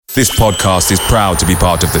This podcast is proud to be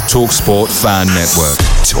part of the TalkSport Fan Network.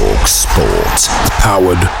 TalkSport.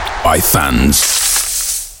 Powered by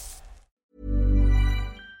fans.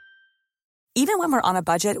 Even when we're on a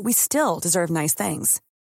budget, we still deserve nice things.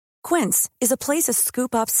 Quince is a place to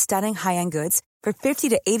scoop up stunning high-end goods for 50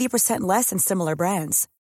 to 80% less than similar brands.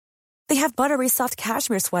 They have buttery soft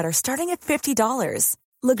cashmere sweaters starting at $50,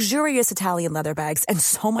 luxurious Italian leather bags, and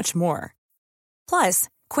so much more. Plus,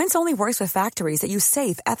 Quince only works with factories that use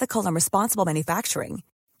safe, ethical, and responsible manufacturing.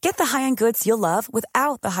 Get the high-end goods you'll love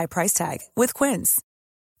without the high price tag with Quince.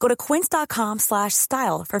 Go to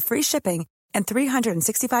quince.com/style for free shipping and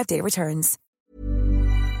 365-day returns.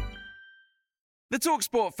 The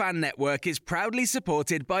TalkSport Fan Network is proudly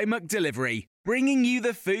supported by McDelivery, bringing you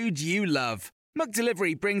the food you love.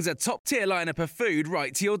 McDelivery brings a top-tier lineup of food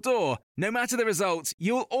right to your door. No matter the result,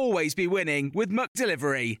 you'll always be winning with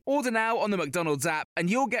McDelivery. Order now on the McDonald's app and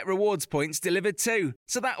you'll get rewards points delivered too.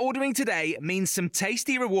 So that ordering today means some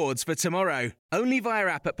tasty rewards for tomorrow. Only via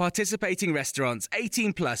app at participating restaurants.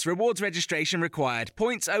 18 plus. Rewards registration required.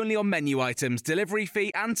 Points only on menu items. Delivery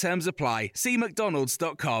fee and terms apply. See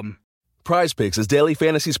mcdonalds.com. PrizePicks is daily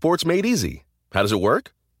fantasy sports made easy. How does it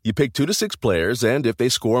work? You pick 2 to 6 players, and if they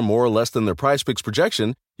score more or less than their PrizePicks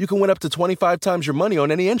projection, you can win up to 25 times your money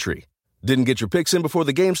on any entry. Didn't get your picks in before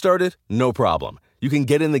the game started? No problem. You can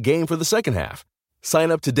get in the game for the second half. Sign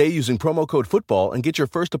up today using promo code FOOTBALL and get your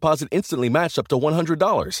first deposit instantly matched up to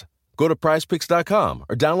 $100. Go to prizepicks.com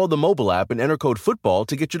or download the mobile app and enter code FOOTBALL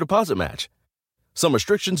to get your deposit match. Some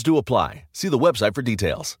restrictions do apply. See the website for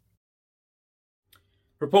details.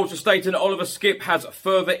 Reports are stating that Oliver Skipp has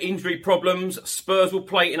further injury problems. Spurs will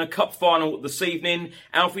play in a cup final this evening.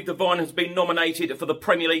 Alfie Devine has been nominated for the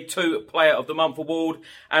Premier League 2 Player of the Month award.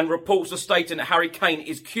 And reports are stating that Harry Kane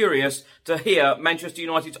is curious to hear Manchester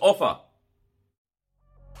United's offer.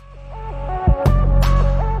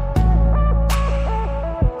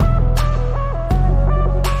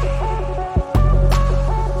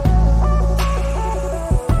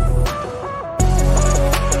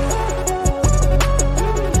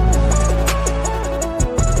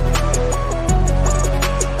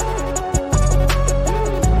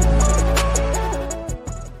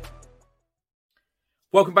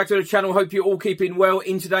 Welcome back to the channel. Hope you're all keeping well.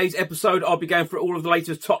 In today's episode, I'll be going through all of the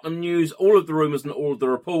latest Tottenham news, all of the rumours and all of the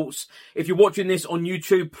reports. If you're watching this on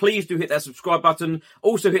YouTube, please do hit that subscribe button.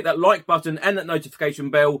 Also hit that like button and that notification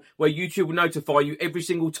bell where YouTube will notify you every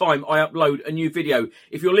single time I upload a new video.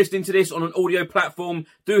 If you're listening to this on an audio platform,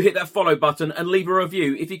 do hit that follow button and leave a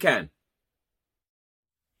review if you can.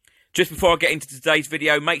 Just before I get into today's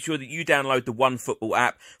video, make sure that you download the OneFootball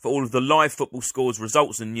app for all of the live football scores,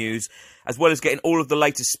 results and news, as well as getting all of the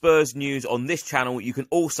latest Spurs news on this channel. You can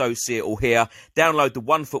also see it all here. Download the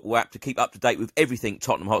OneFootball app to keep up to date with everything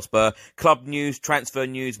Tottenham Hotspur, club news, transfer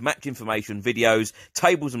news, match information, videos,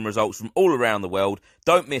 tables and results from all around the world.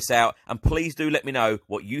 Don't miss out, and please do let me know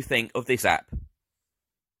what you think of this app.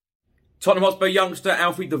 Tottenham Hotspur youngster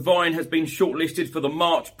Alfie Devine has been shortlisted for the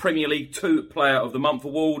March Premier League 2 Player of the Month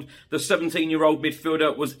award. The 17-year-old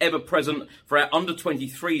midfielder was ever present for our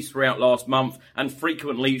under-23s throughout last month and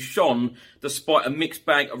frequently shone despite a mixed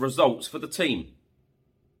bag of results for the team.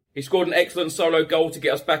 He scored an excellent solo goal to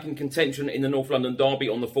get us back in contention in the North London derby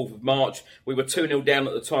on the 4th of March. We were 2-0 down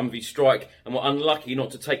at the time of his strike and were unlucky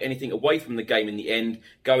not to take anything away from the game in the end,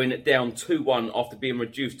 going down 2-1 after being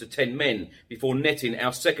reduced to 10 men before netting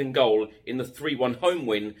our second goal in the 3-1 home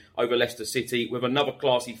win over Leicester City with another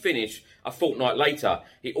classy finish a fortnight later.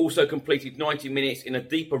 He also completed 90 minutes in a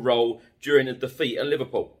deeper role during the defeat at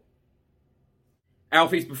Liverpool.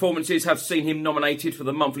 Alfie's performances have seen him nominated for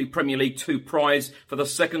the monthly Premier League 2 prize for the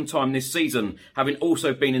second time this season, having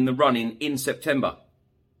also been in the running in September.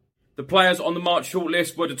 The players on the March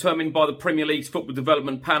shortlist were determined by the Premier League's football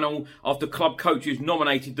development panel after club coaches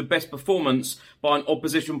nominated the best performance by an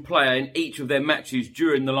opposition player in each of their matches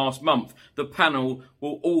during the last month. The panel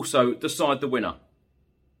will also decide the winner.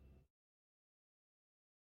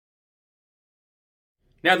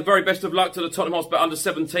 Now, the very best of luck to the Tottenham Hotspur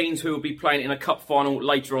under-17s who will be playing in a cup final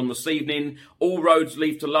later on this evening. All roads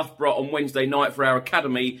lead to Loughborough on Wednesday night for our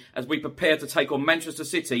academy as we prepare to take on Manchester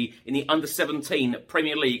City in the under-17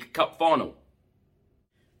 Premier League Cup final.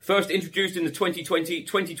 First introduced in the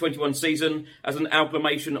 2020-2021 season as an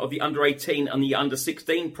amalgamation of the under-18 and the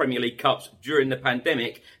under-16 Premier League Cups during the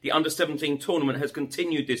pandemic, the under-17 tournament has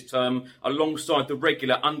continued this term alongside the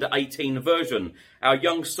regular under-18 version. Our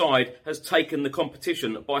young side has taken the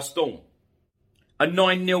competition by storm. A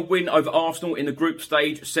 9-0 win over Arsenal in the group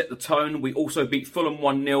stage set the tone. We also beat Fulham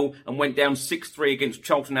 1-0 and went down 6-3 against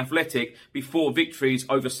Charlton Athletic before victories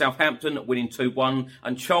over Southampton winning 2-1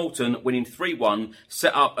 and Charlton winning 3-1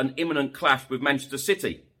 set up an imminent clash with Manchester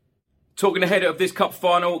City. Talking ahead of this cup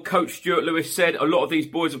final, coach Stuart Lewis said a lot of these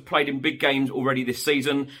boys have played in big games already this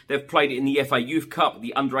season. They've played in the FA Youth Cup,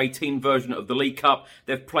 the under-18 version of the League Cup.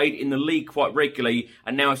 They've played in the league quite regularly,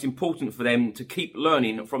 and now it's important for them to keep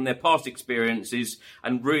learning from their past experiences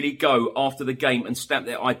and really go after the game and stamp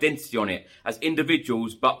their identity on it as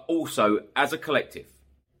individuals, but also as a collective.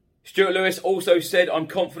 Stuart Lewis also said, I'm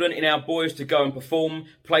confident in our boys to go and perform,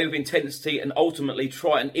 play with intensity and ultimately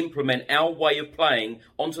try and implement our way of playing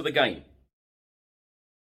onto the game.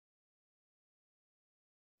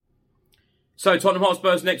 So Tottenham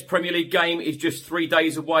Hotspur's next Premier League game is just 3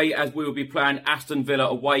 days away as we will be playing Aston Villa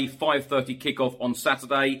away, 5:30 kickoff on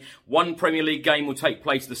Saturday. One Premier League game will take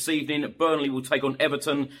place this evening. Burnley will take on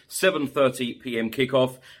Everton, 7:30pm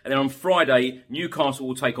kickoff. And then on Friday, Newcastle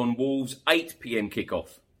will take on Wolves, 8pm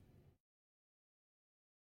kickoff.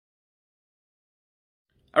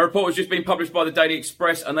 A report has just been published by the Daily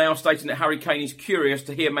Express and they are stating that Harry Kane is curious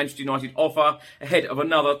to hear Manchester United offer ahead of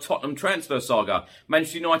another Tottenham transfer saga.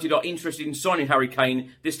 Manchester United are interested in signing Harry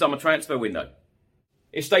Kane this summer transfer window.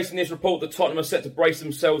 It states in this report that Tottenham are set to brace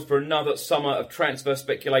themselves for another summer of transfer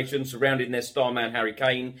speculation surrounding their star man Harry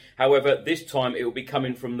Kane. However, this time it will be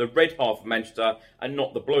coming from the red half of Manchester and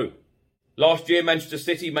not the blue. Last year, Manchester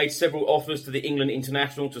City made several offers to the England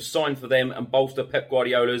international to sign for them and bolster Pep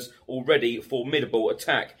Guardiola's already formidable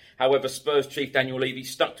attack. However, Spurs chief Daniel Levy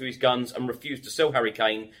stuck to his guns and refused to sell Harry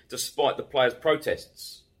Kane despite the players'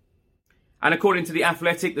 protests. And according to The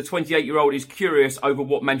Athletic, the 28-year-old is curious over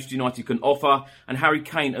what Manchester United can offer, and Harry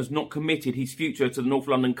Kane has not committed his future to the North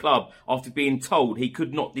London club after being told he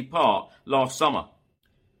could not depart last summer.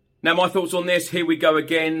 Now, my thoughts on this, here we go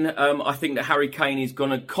again. I think that Harry Kane is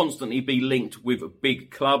going to constantly be linked with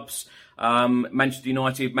big clubs. Manchester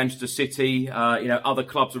United, Manchester City, other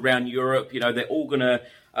clubs around Europe. They're all going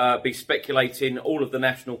to be speculating. All of the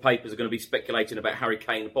national papers are going to be speculating about Harry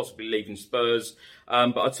Kane possibly leaving Spurs.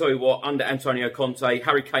 But I'll tell you what, under Antonio Conte,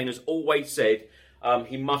 Harry Kane has always said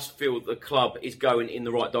he must feel the club is going in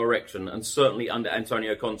the right direction. And certainly under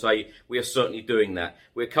Antonio Conte, we are certainly doing that.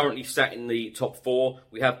 We're currently sat in the top 4.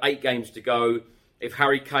 We have 8 games to go. If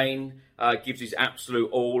Harry Kane gives his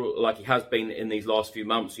absolute all, like he has been in these last few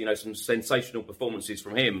months, some sensational performances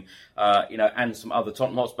from him, and some other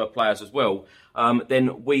Tottenham Hotspur players as well,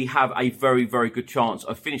 then we have a very, very good chance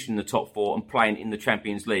of finishing in the top 4 and playing in the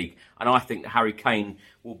Champions League. And I think that Harry Kane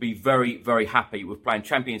will be very, very happy with playing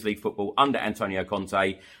Champions League football under Antonio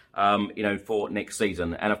Conte, for next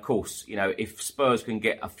season. And of course, if Spurs can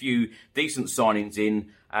get a few decent signings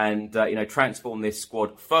in and, transform this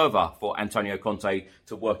squad further for Antonio Conte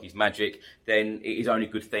to work his magic, then it is only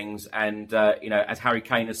good things. And, as Harry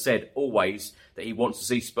Kane has said always, that he wants to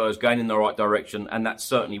see Spurs going in the right direction, and that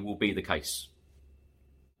certainly will be the case.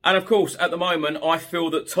 And of course, at the moment, I feel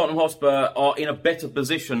that Tottenham Hotspur are in a better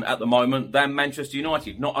position at the moment than Manchester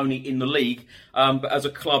United, not only in the league, but as a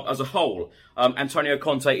club as a whole. Antonio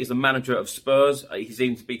Conte is the manager of Spurs. He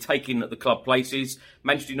seems to be taking the club places.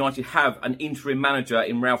 Manchester United have an interim manager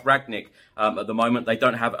in Ralf Rangnick at the moment. They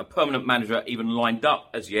don't have a permanent manager even lined up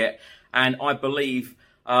as yet. And I believe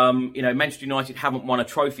Manchester United haven't won a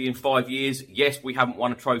trophy in 5 years. Yes, we haven't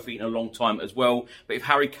won a trophy in a long time as well. But if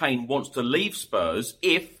Harry Kane wants to leave Spurs,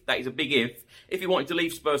 that is a big if he wanted to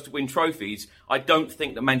leave Spurs to win trophies, I don't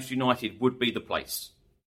think that Manchester United would be the place.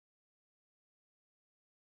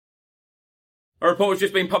 A report has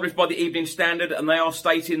just been published by the Evening Standard and they are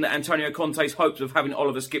stating that Antonio Conte's hopes of having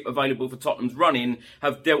Oliver Skipp available for Tottenham's run-in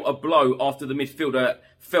have dealt a blow after the midfielder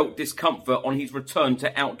felt discomfort on his return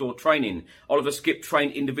to outdoor training. Oliver Skipp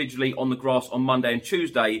trained individually on the grass on Monday and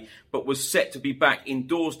Tuesday, but was set to be back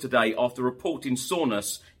indoors today after reporting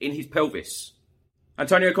soreness in his pelvis.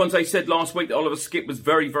 Antonio Conte said last week that Oliver Skipp was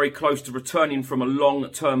very, very close to returning from a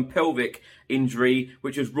long-term pelvic injury,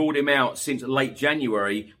 which has ruled him out since late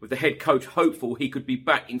January, with the head coach hopeful he could be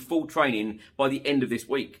back in full training by the end of this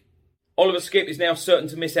week. Oliver Skipp is now certain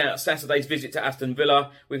to miss out Saturday's visit to Aston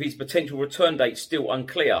Villa, with his potential return date still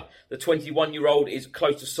unclear. The 21-year-old is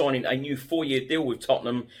close to signing a new 4-year deal with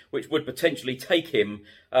Tottenham, which would potentially take him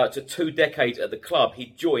to 2 decades at the club he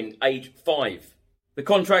joined age 5. The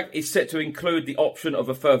contract is set to include the option of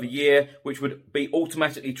a further year, which would be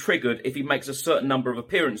automatically triggered if he makes a certain number of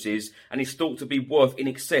appearances and is thought to be worth in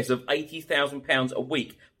excess of £80,000 a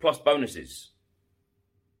week, plus bonuses.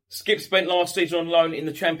 Skipp spent last season on loan in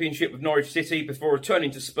the Championship with Norwich City before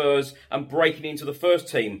returning to Spurs and breaking into the first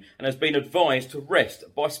team, and has been advised to rest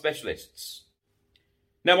by specialists.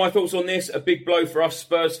 Now, my thoughts on this: a big blow for us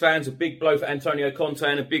Spurs fans, a big blow for Antonio Conte,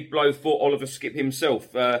 and a big blow for Oliver Skipp himself.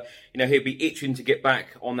 He'll be itching to get back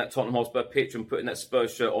on that Tottenham Hotspur pitch and putting that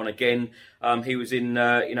Spurs shirt on again. He was in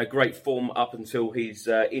great form up until his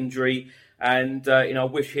injury, and I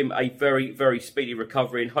wish him a very, very speedy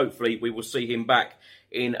recovery, and hopefully we will see him back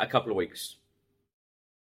in a couple of weeks.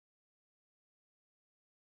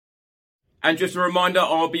 And just a reminder,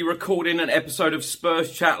 I'll be recording an episode of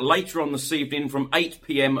Spurs Chat later on this evening from 8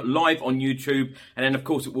 p.m. live on YouTube. And then, of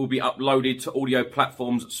course, it will be uploaded to audio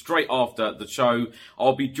platforms straight after the show.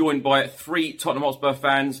 I'll be joined by 3 Tottenham Hotspur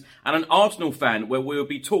fans and an Arsenal fan, where we'll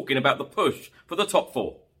be talking about the push for the top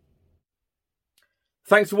 4.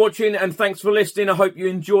 Thanks for watching and thanks for listening. I hope you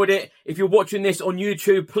enjoyed it. If you're watching this on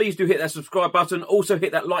YouTube, please do hit that subscribe button. Also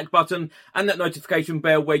hit that like button and that notification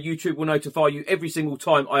bell, where YouTube will notify you every single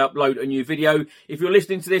time I upload a new video. If you're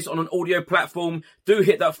listening to this on an audio platform, do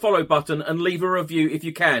hit that follow button and leave a review if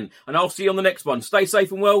you can. And I'll see you on the next one. Stay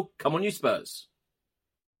safe and well. Come on, you Spurs.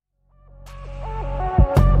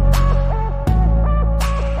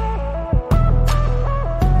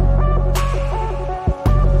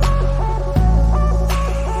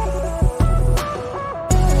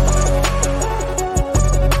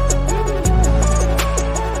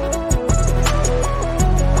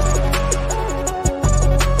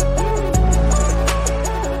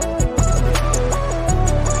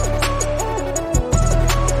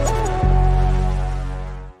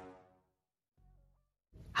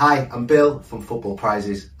 Hi, I'm Bill from Football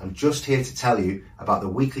Prizes. I'm just here to tell you about the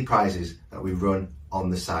weekly prizes that we run on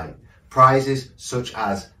the site. Prizes such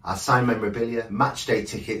as our signed memorabilia, match day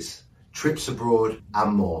tickets, trips abroad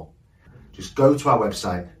and more. Just go to our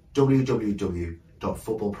website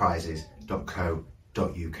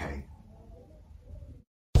www.footballprizes.co.uk.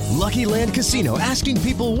 Lucky Land Casino, asking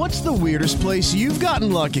people, what's the weirdest place you've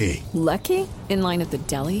gotten lucky? Lucky? In line at the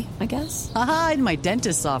deli, I guess? Aha, in my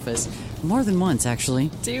dentist's office. More than once,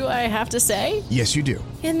 actually. Do I have to say? Yes, you do.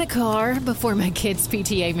 In the car before my kids'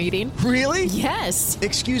 PTA meeting. Really? Yes.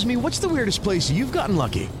 Excuse me, what's the weirdest place you've gotten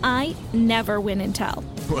lucky? I never win and tell.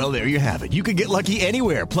 Well, there you have it. You can get lucky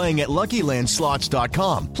anywhere, playing at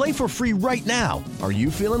LuckyLandSlots.com. Play for free right now. Are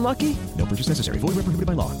you feeling lucky? No purchase necessary. Void where prohibited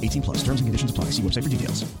by law. 18 plus. Terms and conditions apply. See website for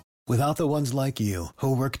details. Without the ones like you,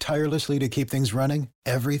 who work tirelessly to keep things running,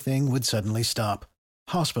 everything would suddenly stop.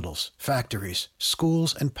 Hospitals, factories,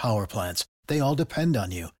 schools, and power plants, they all depend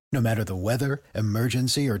on you. No matter the weather,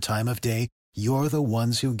 emergency, or time of day, you're the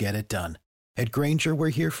ones who get it done. At Grainger, we're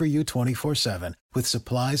here for you 24/7, with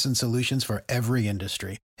supplies and solutions for every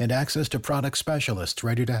industry, and access to product specialists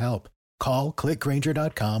ready to help. Call, click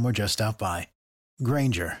Grainger.com, or just stop by.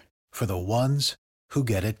 Grainger, for the ones who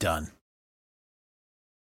get it done.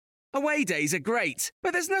 Away days are great,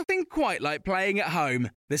 but there's nothing quite like playing at home.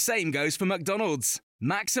 The same goes for McDonald's.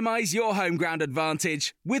 Maximise your home ground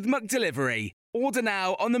advantage with McDelivery. Order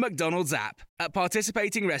now on the McDonald's app. At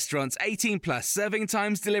participating restaurants, 18 plus, serving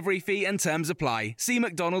times, delivery fee and terms apply. See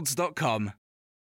mcdonalds.com.